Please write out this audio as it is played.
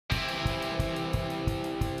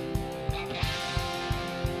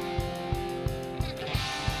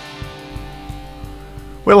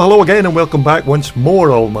Well, hello again and welcome back once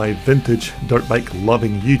more, all my vintage dirt bike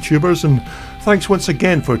loving YouTubers, and thanks once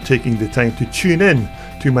again for taking the time to tune in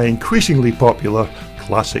to my increasingly popular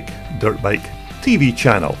classic dirt bike TV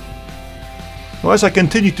channel. Now, as I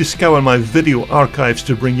continue to scour my video archives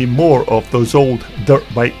to bring you more of those old dirt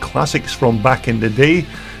bike classics from back in the day,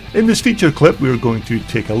 in this feature clip we're going to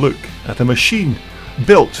take a look at a machine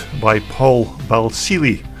built by Paul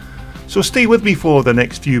Balsillie. So stay with me for the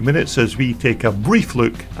next few minutes as we take a brief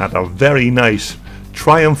look at a very nice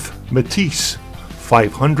Triumph Metisse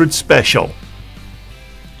 500 Special.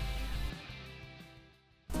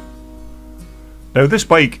 Now, this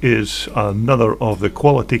bike is another of the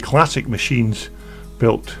quality classic machines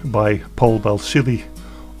built by Paul Balsillie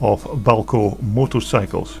of Balco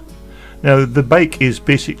motorcycles. Now, the bike is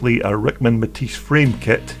basically a Rickman Metisse frame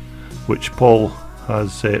kit which Paul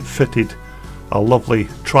has fitted a lovely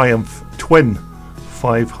Triumph twin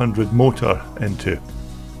 500 motor into.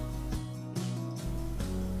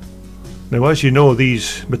 Now, as you know,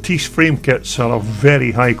 these Metisse frame kits are of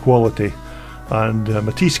very high quality, and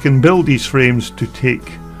Metisse can build these frames to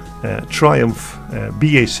take Triumph,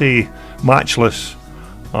 BSA, Matchless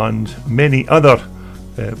and many other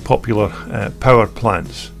popular power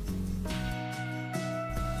plants.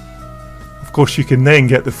 Of course, you can then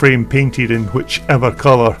get the frame painted in whichever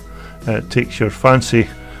colour takes your fancy,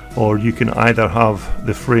 or you can either have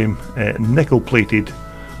the frame nickel plated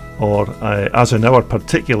or, as in our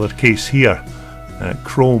particular case here,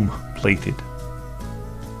 chrome plated.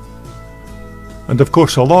 And of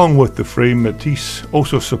course, along with the frame, Metisse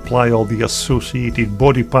also supply all the associated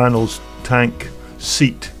body panels, tank,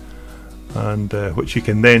 seat, and which you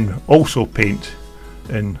can then also paint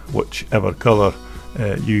in whichever colour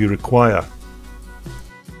you require.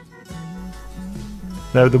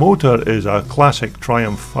 Now, the motor is a classic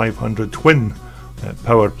Triumph 500 twin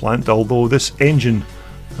power plant, although this engine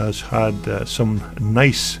has had some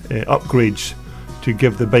nice upgrades to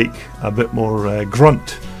give the bike a bit more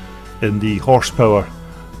grunt in the horsepower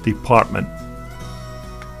department.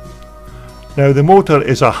 Now, the motor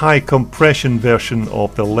is a high compression version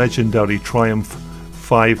of the legendary Triumph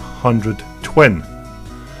 500 twin.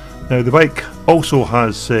 Now, the bike also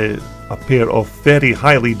has a pair of very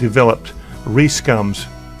highly developed race cams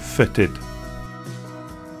fitted.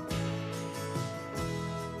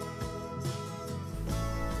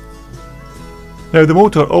 Now, the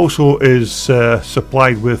motor also is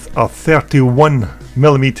supplied with a 31mm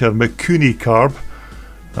Mikuni carb,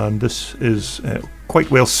 and this is quite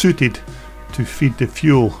well suited to feed the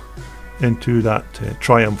fuel into that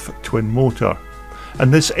Triumph twin motor.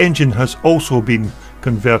 And this engine has also been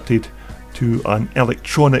converted to an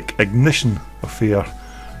electronic ignition affair,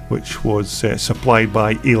 which was supplied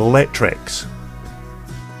by Electrex.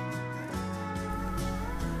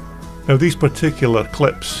 Now, these particular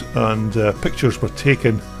clips and pictures were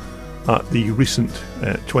taken at the recent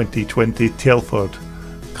 2020 Telford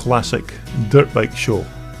Classic Dirt Bike Show.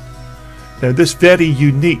 Now, this very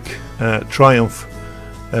unique Triumph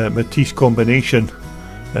Metisse combination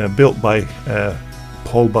built by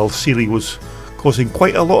Paul Balsillie was causing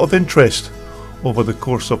quite a lot of interest over the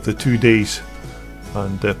course of the 2 days.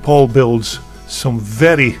 And Paul builds some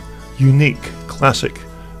very unique classic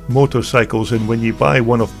motorcycles, and when you buy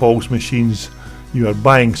one of Paul's machines, you are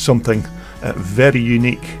buying something very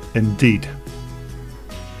unique indeed.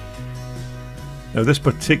 Now, this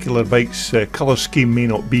particular bike's colour scheme may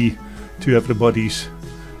not be to everybody's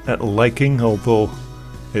liking, although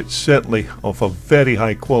it's certainly of a very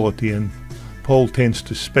high quality, and Paul tends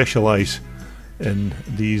to specialise in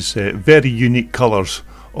these very unique colours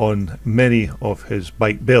on many of his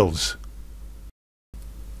bike builds.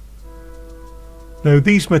 Now,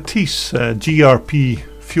 these Metisse GRP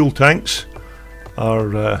fuel tanks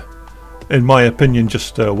are, in my opinion,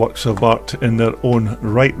 just works of art in their own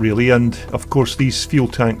right, really, and of course these fuel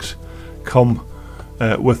tanks come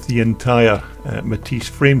with the entire Metisse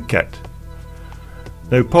frame kit.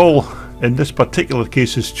 Now, Paul, in this particular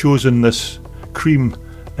case, has chosen this cream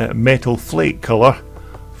metal flake colour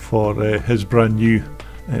for his brand new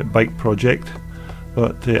bike project,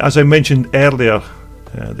 but as I mentioned earlier,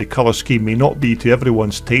 the colour scheme may not be to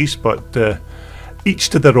everyone's taste, but each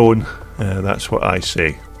to their own, that's what I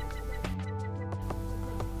say.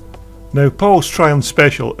 Now, Paul's Triumph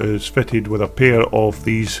Special is fitted with a pair of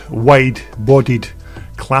these wide-bodied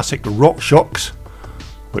classic RockShox,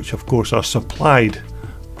 which of course are supplied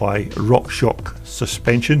by RockShox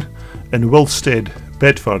Suspension in Wilstead,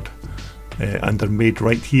 Bedford, and they're made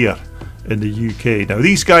right here in the UK. Now,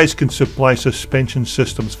 these guys can supply suspension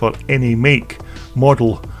systems for any make,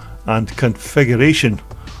 model and configuration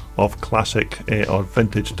of classic or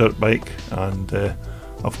vintage dirt bike, and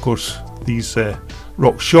Of course, these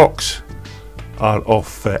rock shocks are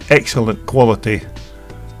of excellent quality,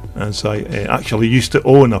 as I actually used to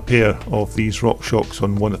own a pair of these rock shocks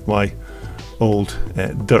on one of my old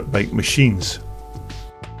dirt bike machines.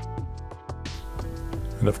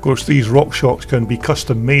 And of course, these rock shocks can be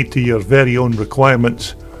custom made to your very own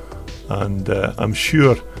requirements, and I'm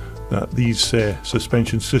sure that these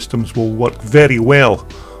suspension systems will work very well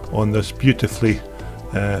on this beautifully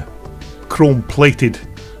chrome plated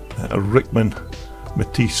Rickman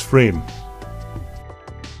Metisse frame.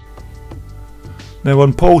 Now,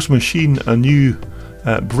 on Paul's machine, a new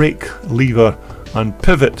brake lever and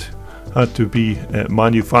pivot had to be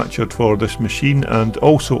manufactured for this machine, and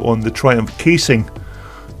also on the Triumph casing.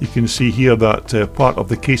 You can see here that part of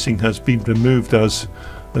the casing has been removed, as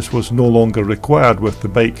this was no longer required with the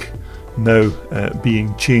bike now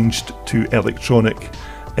being changed to electronic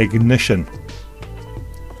ignition.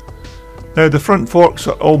 Now, the front forks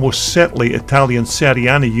are almost certainly Italian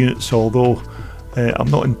Seriani units, although I'm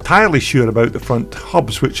not entirely sure about the front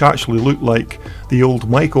hubs, which actually look like the old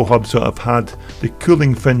Micro hubs that have had the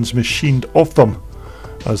cooling fins machined off them,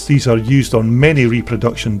 as these are used on many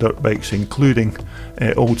reproduction dirt bikes, including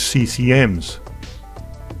old CCMs.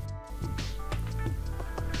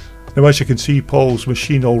 Now, as you can see, Paul's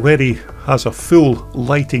machine already has a full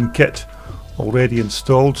lighting kit already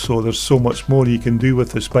installed, so there's so much more you can do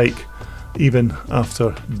with this bike even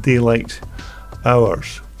after daylight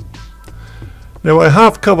hours. Now, I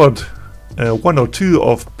have covered one or two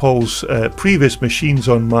of Paul's previous machines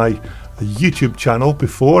on my YouTube channel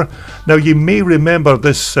before. Now, you may remember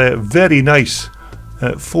this very nice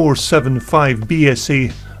 475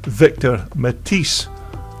 BSA Victor Metisse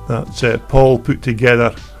that Paul put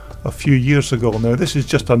together a few years ago. Now, this is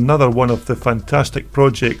just another one of the fantastic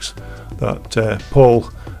projects that Paul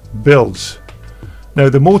builds. Now,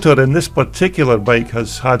 the motor in this particular bike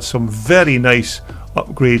has had some very nice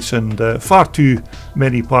upgrades, and far too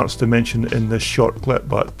many parts to mention in this short clip,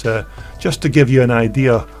 but just to give you an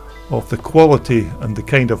idea of the quality and the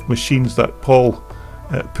kind of machines that Paul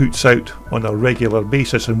puts out on a regular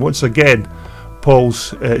basis. And once again,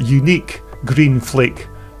 Paul's unique green flake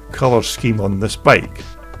colour scheme on this bike.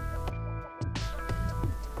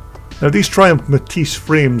 Now, these Triumph Metisse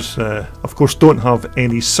frames of course don't have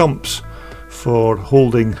any sumps for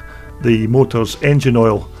holding the motor's engine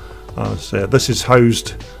oil, as this is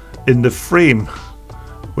housed in the frame,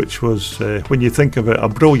 which was, when you think of it, a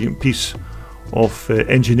brilliant piece of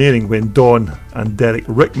engineering when Don and Derek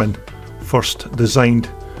Rickman first designed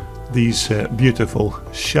these beautiful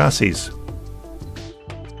chassis.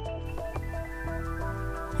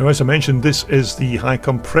 Now, as I mentioned, this is the high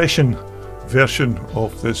compression version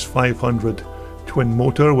of this 500 twin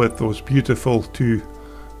motor with those beautiful two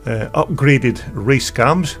upgraded race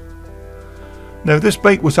cams. Now, this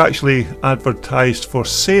bike was actually advertised for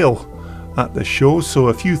sale at the show, so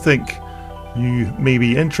if you think you may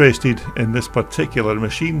be interested in this particular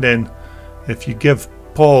machine, then if you give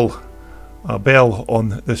Paul a bell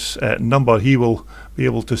on this number, he will be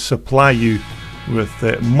able to supply you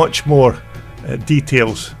with much more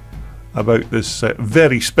details about this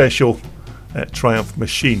very special Triumph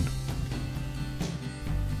machine.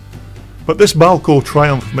 But this Balco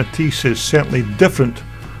Triumph Metisse is certainly different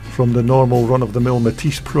from the normal run-of-the-mill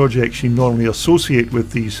Metisse projects you normally associate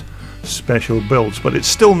with these special builds, but it's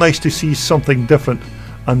still nice to see something different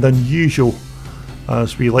and unusual,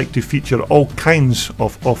 as we like to feature all kinds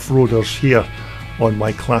of off-roaders here on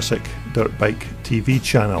my Classic Dirt Bike TV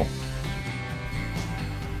channel.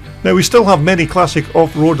 Now, we still have many classic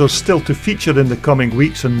off-roaders still to feature in the coming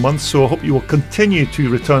weeks and months, so I hope you will continue to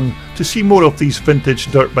return to see more of these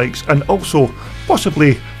vintage dirt bikes, and also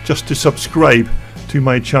possibly just to subscribe to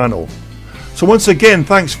my channel. So once again,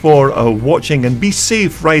 thanks for watching, and be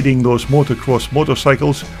safe riding those motocross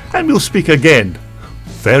motorcycles, and we'll speak again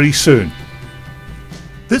very soon.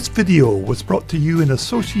 This video was brought to you in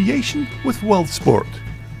association with World Sport,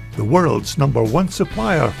 the world's #1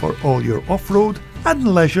 supplier for all your off-road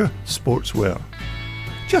and leisure sportswear.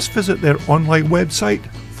 Just visit their online website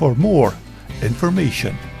for more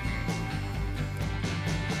information.